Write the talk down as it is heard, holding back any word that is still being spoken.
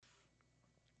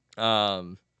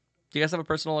Do you guys have a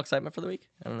personal excitement for the week?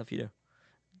 I don't know if you do.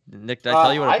 Nick, did I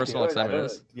tell you what a personal excitement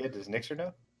is? Yeah, does Nickster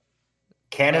know?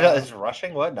 Canada is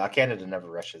rushing? What? No, Canada never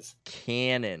rushes.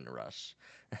 Cannon rush.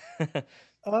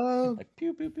 Like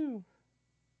pew pew pew.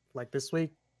 Like this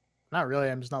week? Not really.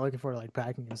 I'm just not looking forward to like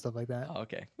packing and stuff like that. Oh,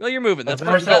 okay. Well, you're moving. That's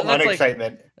personal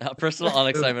unexcitement. Like, personal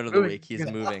unexcitement of the week. He's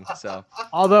moving. So,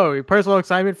 although personal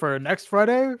excitement for next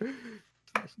Friday,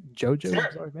 JoJo's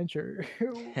Bizarre Adventure.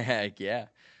 Heck yeah.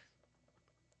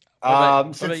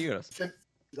 What about you? Since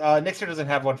Nickster doesn't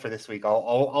have one for this week,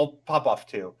 I'll pop off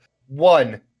two.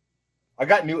 One, I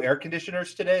got new air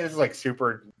conditioners today. This is like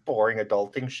super boring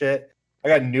adulting shit. I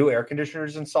got new air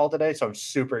conditioners installed today, so I'm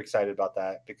super excited about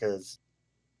that because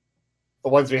the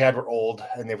ones we had were old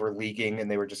and they were leaking and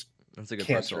they were just that's a good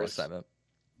cancerous. personal excitement.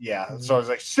 Yeah, so I was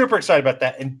like super excited about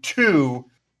that. And two,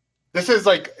 this is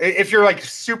like if you're like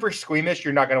super squeamish,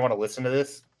 you're not gonna want to listen to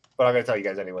this, but I'm gonna tell you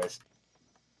guys anyways.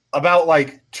 About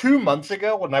like 2 months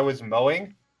ago when I was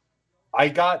mowing,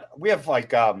 we have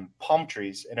like palm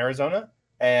trees in Arizona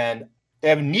and they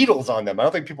have needles on them. I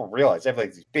don't think people realize they have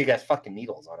like these big ass fucking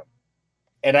needles on them.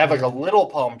 And I have like a little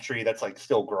palm tree that's like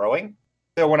still growing.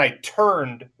 So when I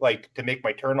turned like to make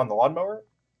my turn on the lawnmower,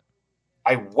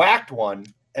 I whacked one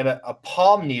and a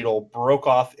palm needle broke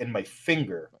off in my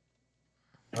finger.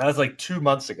 That was like 2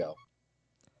 months ago.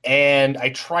 And I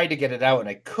tried to get it out and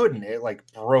I couldn't. It like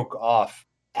broke off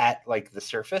at like the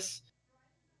surface.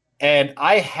 And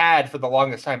I had for the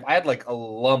longest time, I had like a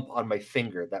lump on my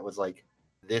finger that was like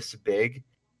this big.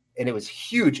 And it was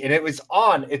huge, and it was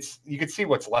you can see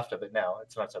what's left of it now.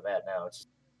 It's not so bad now. It's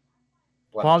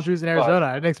palm trees in Arizona.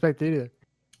 I didn't expect it either.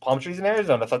 Palm trees in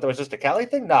Arizona. I thought that was just a Cali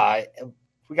thing. Nah,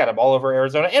 we got them all over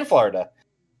Arizona and Florida.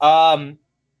 Fizzbog.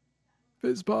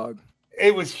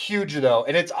 It was huge though,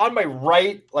 and it's on my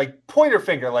right like pointer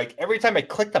finger. Like every time I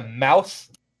click the mouse,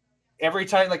 every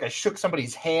time like I shook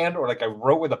somebody's hand or like I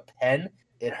wrote with a pen,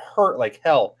 it hurt like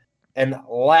hell. And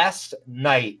last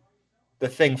night, the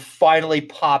thing finally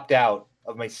popped out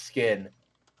of my skin.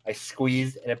 I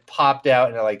squeezed and it popped out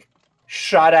and it like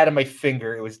shot out of my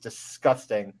finger. It was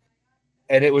disgusting.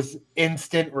 And it was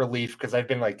instant relief because I've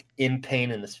been like in pain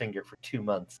in this finger for 2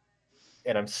 months.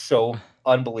 And I'm so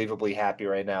unbelievably happy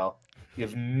right now. You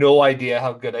have no idea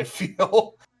how good I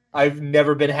feel. I've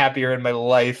never been happier in my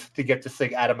life to get this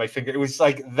thing out of my finger. It was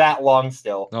like that long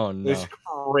still. Oh no. It was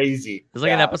crazy. There's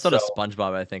like an episode of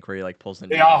SpongeBob, I think, where he like pulls the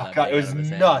needle. Oh god, it was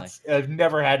nuts. I've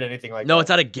never had anything like that. No, it's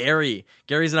out of Gary.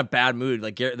 Gary's in a bad mood.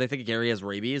 Like they think Gary has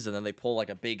rabies, and then they pull like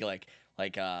a big like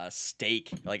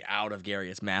steak like out of Gary.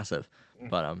 It's massive.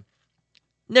 But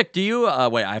Nick, do you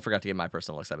wait, I forgot to give my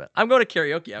personal excitement. I'm going to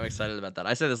karaoke. I'm excited about that.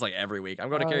 I say this like every week. I'm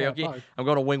going to karaoke. Yeah, I'm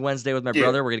going to Wing Wednesday with my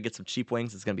brother. We're going to get some cheap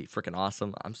wings. It's going to be freaking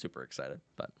awesome. I'm super excited.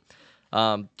 But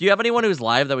do you have anyone who's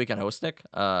live that we can host, Nick,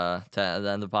 to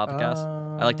end the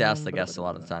podcast? I like to ask the guests a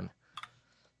lot of the time.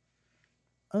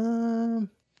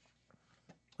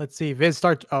 Let's see. Viz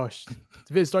start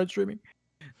streaming.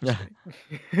 Yeah.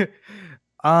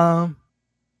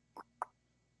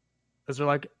 Is there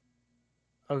like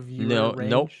a viewer range?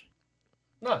 Nope.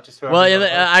 No, just well,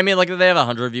 yeah, I mean, like if they have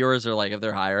 100 viewers or like if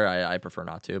they're higher, I prefer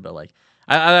not to. But like,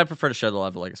 I prefer to share the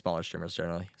love with like smaller streamers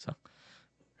generally. So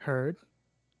heard.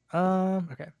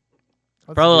 Okay.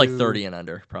 Probably like 30 and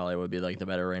under. Probably would be like the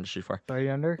better range to shoot for. 30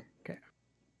 under. Okay.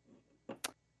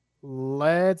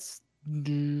 Let's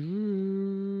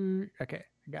do. Okay,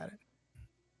 I got it.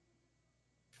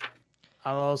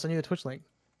 I'll send you the Twitch link.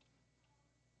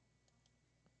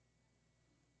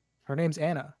 Her name's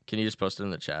Anna. Can you just post it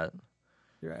in the chat?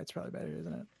 You're right. It's probably better,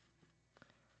 isn't it?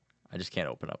 I just can't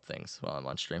open up things while I'm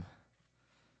on stream.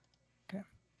 Okay.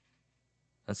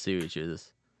 Let's see who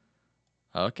chooses.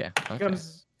 Okay. She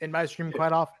comes in my stream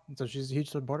quite often, so she's a huge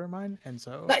supporter of mine, and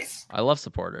so nice. I love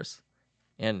supporters,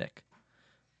 and Nick.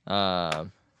 I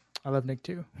love Nick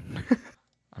too.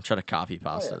 I'm trying to copy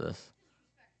pasta this.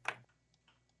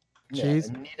 Yeah,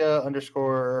 Anita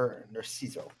 _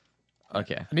 Narciso.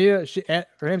 Okay. Anita,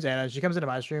 her name's Anna. She comes into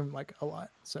my stream like a lot.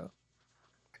 So,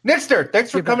 Nickster,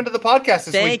 thanks for coming to the podcast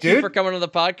this week, dude. Thank you for coming to the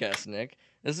podcast, Nick.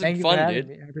 This is fun,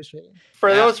 dude. I appreciate it.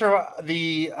 For those from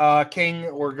the King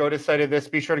or Go side of this,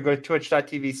 be sure to go to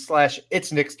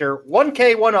twitch.tv/itsNickster.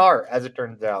 1K, 1R, as it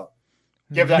turns out.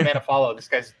 Give that man a follow. This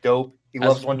guy's dope. He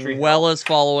loves One Tree. As well as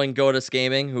following Gotus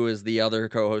Gaming, who is the other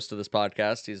co-host of this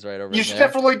podcast. He's right over there. You should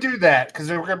definitely do that, because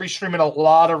we're going to be streaming a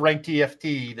lot of ranked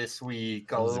TFT this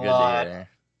week. A lot. I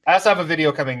also have a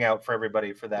video coming out for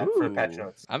everybody for that, for the patch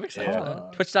notes. I'm excited for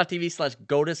that.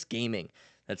 Twitch.tv/Gotus Gaming.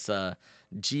 That's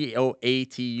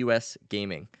GOATUS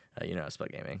Gaming. You know how to spell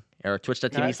gaming. Or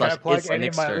twitch.tv/itsNickster. Any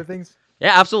of my other things?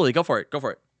 Yeah, absolutely. Go for it.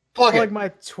 Plug Like it. my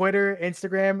Twitter,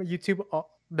 Instagram, YouTube.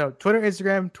 No, Twitter,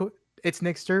 Instagram. It's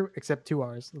Nickster, except 2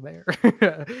 R's there.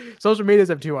 Social medias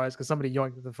have 2 R's because somebody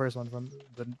yoinked the first one from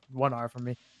the 1 R from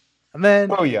me. And then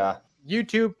Oh yeah.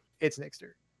 YouTube, it's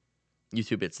Nickster.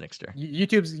 YouTube itsNickster.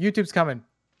 YouTube's coming.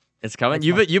 It's coming.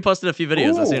 Next month. You posted a few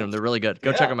videos. I've seen Ooh. them. They're really good. Go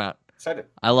Yeah. check them out. Excited.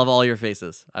 I love all your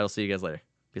faces. I will see you guys later.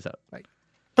 Peace out.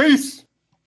 Peace.